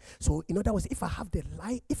 Amen. So in other words, if I have the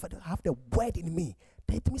light, if I don't have the word in me,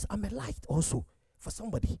 then it means I'm a light also for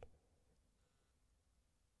somebody.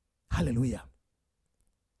 Hallelujah.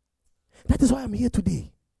 That is why I'm here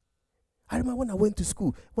today. I remember when I went to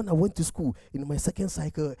school, in my second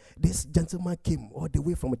cycle, this gentleman came all the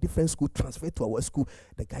way from a different school, transferred to our school.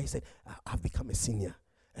 The guy said, I've become a senior,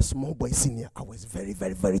 a small boy senior. I was very,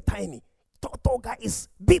 very, very tiny. Tall guys,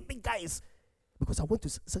 big guys. Because I went to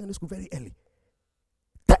secondary school very early.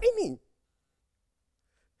 Tiny.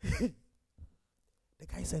 The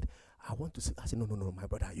guy said, I want to sleep. I said, no, my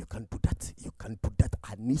brother, you can't do that. You can't do that.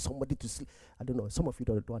 I need somebody to sleep. I don't know. Some of you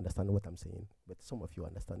don't understand what I'm saying, but some of you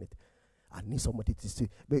understand it. I need somebody to sleep.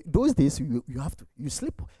 But those days, you have to, you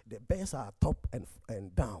sleep. The beds are top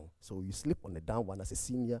and down. So you sleep on the down one as a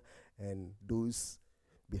senior, and those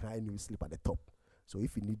behind you sleep at the top. So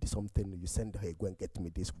if you need something, you send her, hey, go and get me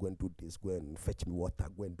this, go and do this, go and fetch me water,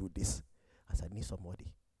 go and do this. I said, I need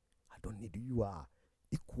somebody. I don't need you. You are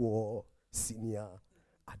equal, senior.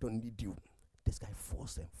 I don't need you. This guy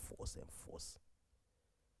forced.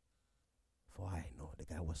 For I know the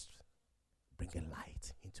guy was bringing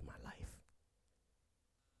light into my life.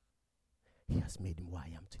 He has made me who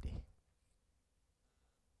I am today.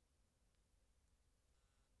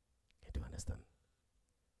 Do you understand?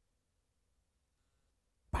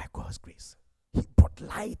 By God's grace, he brought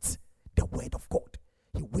light, the word of God.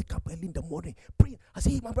 He wake up early in the morning, pray. I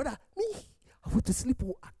say, hey, my brother, me, I want to sleep.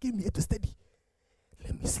 I came here to study.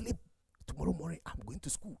 Let me sleep. Tomorrow morning, I'm going to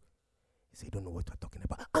school. He said, I don't know what you're talking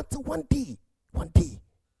about. Until one day,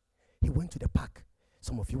 he went to the park.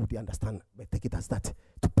 Some of you would understand, but take it as that.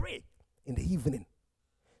 To pray in the evening.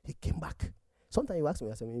 He came back. Sometimes you ask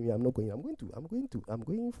me, I say, maybe I'm not going. I'm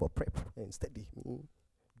going for prep and study.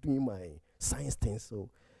 Doing my science things. So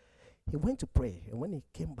he went to pray. And when he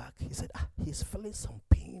came back, he said, he's feeling some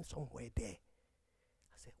pain somewhere there.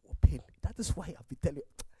 I said, what pain? That is why I've been telling you.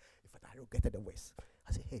 If I don't get it the worst.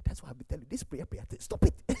 I said, hey, that's why I've been telling you. This prayer, stop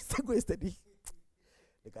it. Stay go steady.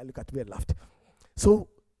 The guy looked at me and laughed. So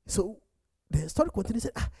the story continued. He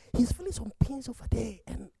said, he's feeling some pains over there.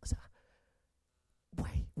 And I said,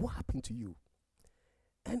 why? What happened to you?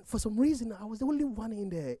 And for some reason, I was the only one in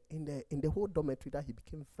the whole dormitory that he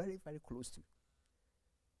became very, very close to.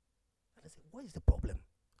 And I said, what is the problem?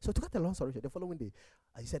 So to cut a long story short, the following day,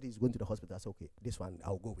 I said he's going to the hospital. I said, okay, this one,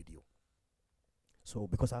 I'll go with you. So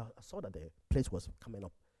because I saw that the place was coming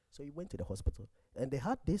up. So he went to the hospital. And they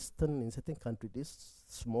had this thing in certain country, this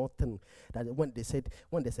small thing, that when they said,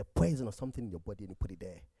 when there's a poison or something in your body, and you put it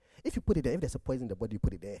there. If you put it there, if there's a poison in the body, you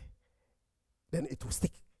put it there. Then it will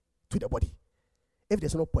stick to the body. If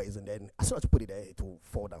there's no poison, then as soon as you put it there, it will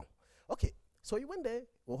fall down. Okay. So he went there, to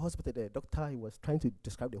the hospital. The doctor, he was trying to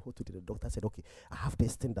describe the whole thing to the doctor. Said, okay, I have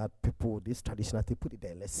this thing that people, this traditional thing, put it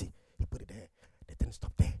there. Let's see. He put it there. The thing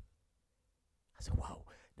stopped there. I said, wow.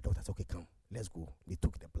 The doctor said, okay, come, let's go. They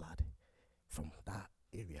took the blood from that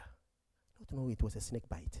area. I don't know, it was a snake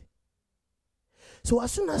bite. So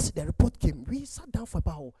as soon as the report came, we sat down for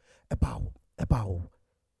about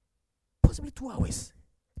possibly 2 hours.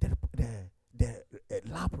 The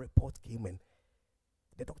lab report came and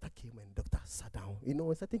the doctor came and the doctor sat down. You know,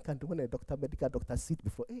 in certain country, when a medical doctor sit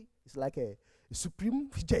before, hey, it's like a supreme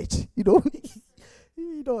judge. You know,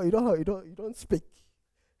 you don't speak.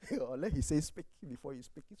 Unless he says speak before you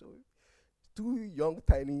speak. So 2 young,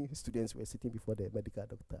 tiny students were sitting before the medical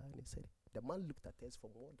doctor, and he said, the man looked at us for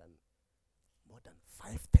more than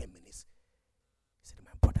 5-10 minutes. He said,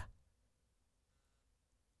 my brother,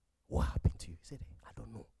 what happened to you? He said, I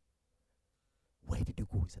don't know. Where did you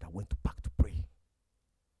go? He said, I went back to pray.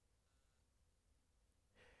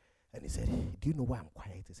 And he said, do you know why I'm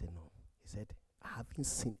quiet? He said, no. He said, I haven't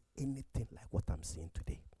seen anything like what I'm seeing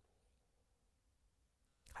today.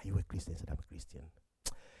 Are you a Christian? He said, I'm a Christian.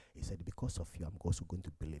 He said, because of you, I'm also going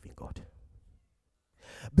to believe in God.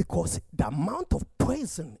 Because the amount of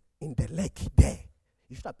poison in the leg there,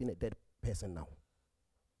 you should have been a dead person now.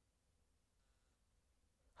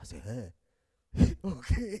 I said, hey.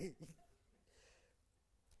 Okay.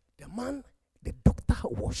 The doctor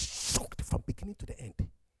was shocked from beginning to the end.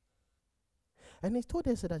 And he told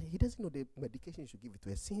us that he doesn't know the medication he should give it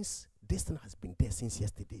to us since this thing has been there since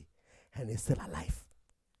yesterday. And he's still alive.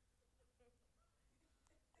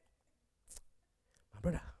 My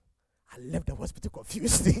brother, I left the hospital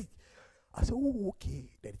confused. I said, oh, okay.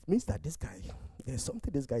 Then it means that this guy, there's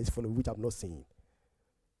something this guy is following which I'm not seeing.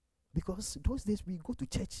 Because those days we go to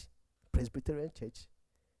church, Presbyterian church,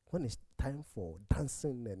 when it's time for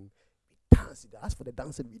dancing and we dance. They ask for the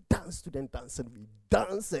dancing, we dance, student dancing, we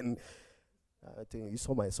dance. And I think you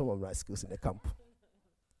saw some of my skills in the camp.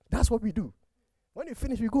 That's what we do. When you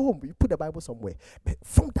finish, we go home, we put the Bible somewhere. But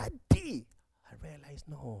from that day, I realized,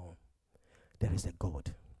 no, there is a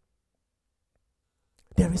God.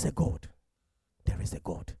 There is a God. There is a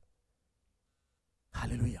God.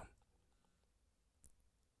 Hallelujah.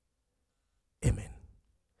 Amen.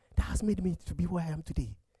 That has made me to be where I am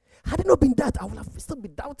today. Had it not been that, I would have still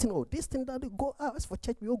been doubting, oh, this thing that we go, as for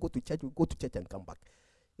church, we all go to church and come back.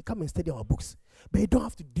 We come and study our books. But you don't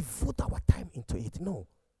have to devote our time into it, no.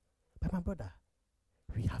 But my brother,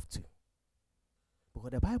 we have to.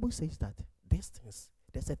 Because the Bible says that these things,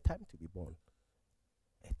 there's a time to be born,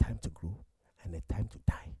 a time to grow, and a time to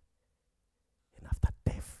die. And after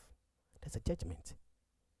death, there's a judgment.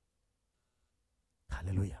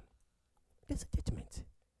 Hallelujah. There's a judgment.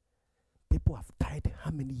 People have died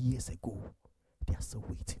how many years ago? They are still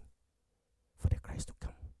waiting for the Christ to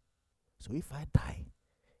come. So if I die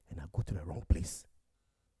and I go to the wrong place,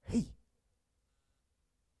 hey,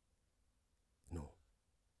 no.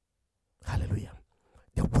 Hallelujah.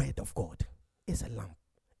 The word of God is a lamp.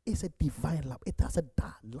 It's a divine lamp. It has a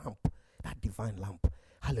dark lamp, that divine lamp.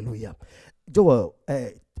 Hallelujah. Joel,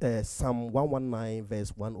 Psalm 119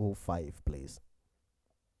 verse 105, please.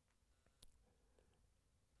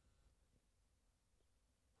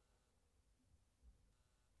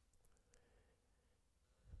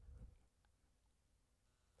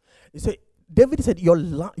 You say, David said, your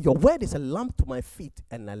word is a lamp to my feet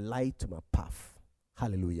and a light to my path.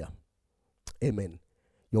 Hallelujah. Amen.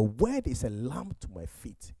 Your word is a lamp to my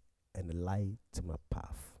feet and a light to my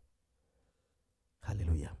path.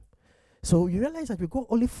 Hallelujah. So you realize that we got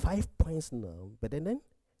only 5 points now, but then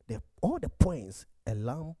all the points, a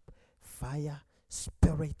lamp, fire,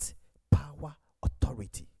 spirit, power,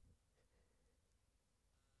 authority.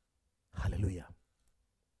 Hallelujah.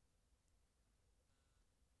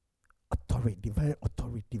 Authority,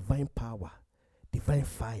 divine power, divine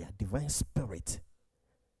fire, divine spirit,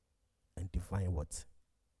 and divine what?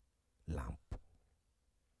 lamp.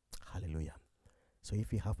 Hallelujah. So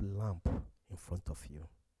if you have a lamp in front of you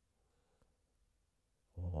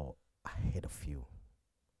or ahead of you,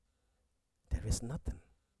 there is nothing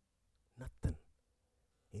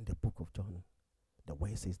in the book of John. The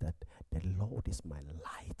way it says that the Lord is my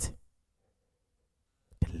light.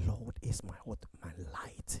 The Lord is my what? My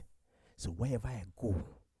light. So wherever I go,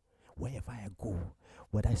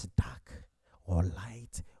 whether it's dark or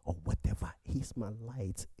light or whatever, He's my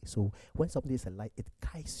light. So when something is a light, it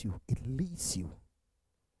guides you, it leads you.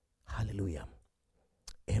 Hallelujah.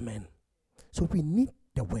 Amen. So we need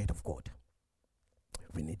the word of God.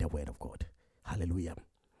 We need the word of God. Hallelujah.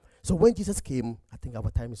 So when Jesus came, I think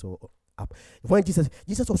our time is up. When Jesus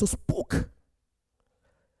also spoke.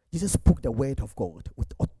 Jesus spoke the word of God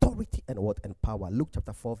with authority and what? And power. Luke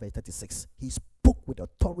chapter 4 verse 36. He spoke with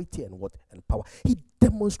authority and what? And power. He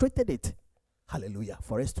demonstrated it. Hallelujah.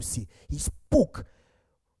 For us to see. He spoke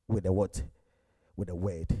with the what? With the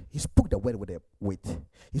word. He spoke the word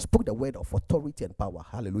he spoke the word of authority and power.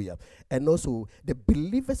 Hallelujah. And also the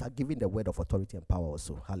believers are given the word of authority and power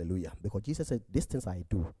also. Hallelujah. Because Jesus said, these things I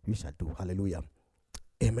do, you shall do. Hallelujah.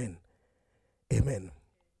 Amen. Amen.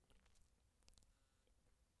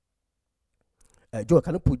 Joe,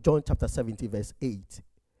 can you put John chapter 17 verse 8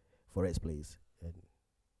 for us, please?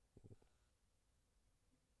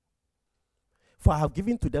 For I have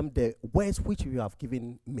given to them the words which you have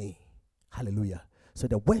given me. Hallelujah. So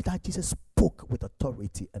the word that Jesus spoke with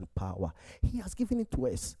authority and power, He has given it to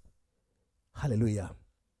us. Hallelujah.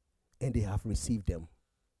 And they have received them.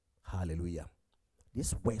 Hallelujah.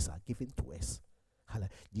 These words are given to us.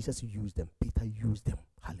 Jesus used them. Peter used them.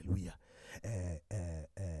 Hallelujah.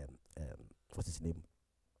 What's his name?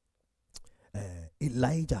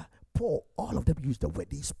 Elijah, Paul, all of them used the word.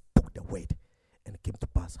 They spoke the word and it came to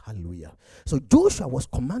pass. Hallelujah. So Joshua was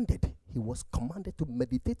commanded. He was commanded to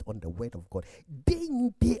meditate on the word of God day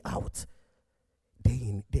in, day out. Day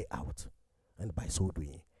in, day out. And by so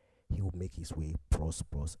doing, he will make his way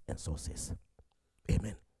prosperous and success.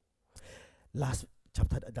 Amen. Last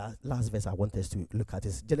chapter, the last verse I want us to look at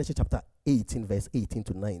is Genesis chapter 18, verse 18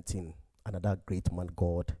 to 19. Another great man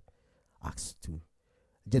God Acts 2.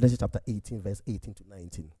 Genesis chapter 18, verse 18 to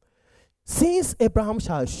 19. Since Abraham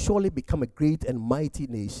shall surely become a great and mighty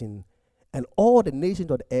nation, and all the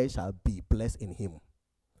nations of the earth shall be blessed in him.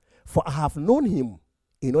 For I have known him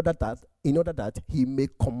in order that he may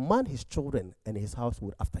command his children and his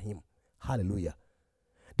household after him. Hallelujah.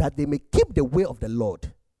 That they may keep the way of the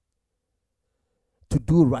Lord to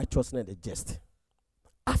do righteousness and just.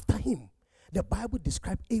 After him, the Bible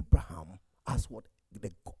described Abraham as what?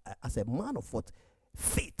 As a man of what?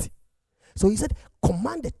 Faith. So he said,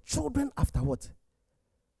 command the children after what?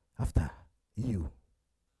 After you.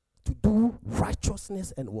 To do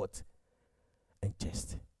righteousness and what? And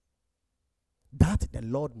just. That the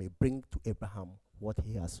Lord may bring to Abraham what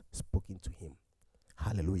he has spoken to him.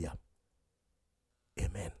 Hallelujah.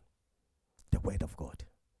 Amen. The word of God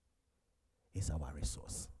is our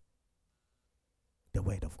resource. The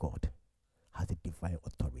word of God has a divine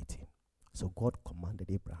authority. So God commanded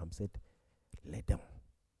Abraham, said, let them.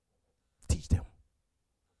 Teach them.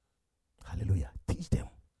 Hallelujah. Teach them.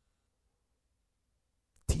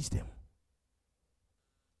 Teach them.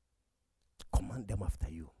 Command them after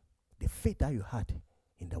you. The faith that you had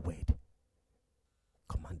in the word,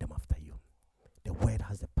 command them after you. The word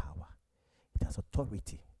has the power. It has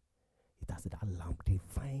authority. It has that lamp,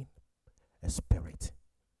 divine spirit.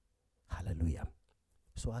 Hallelujah.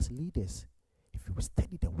 So as leaders, if you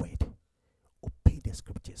study the word, obey the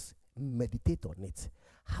scriptures, meditate on it,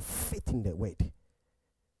 have faith in the word,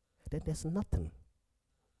 then there's nothing,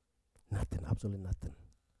 absolutely nothing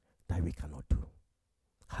that we cannot do.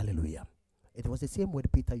 Hallelujah. It was the same word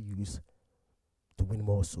Peter used to win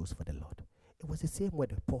more souls for the Lord. It was the same word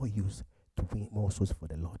that Paul used to win more souls for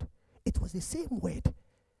the Lord. It was the same word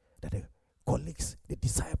that the colleagues, the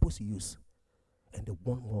disciples used, and they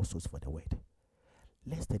won more souls for the word.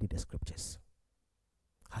 Let's study the scriptures.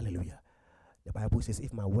 Hallelujah. The Bible says,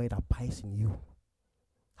 if my word abides in you,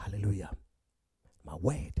 hallelujah, my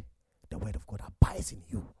word, the word of God abides in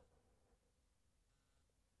you,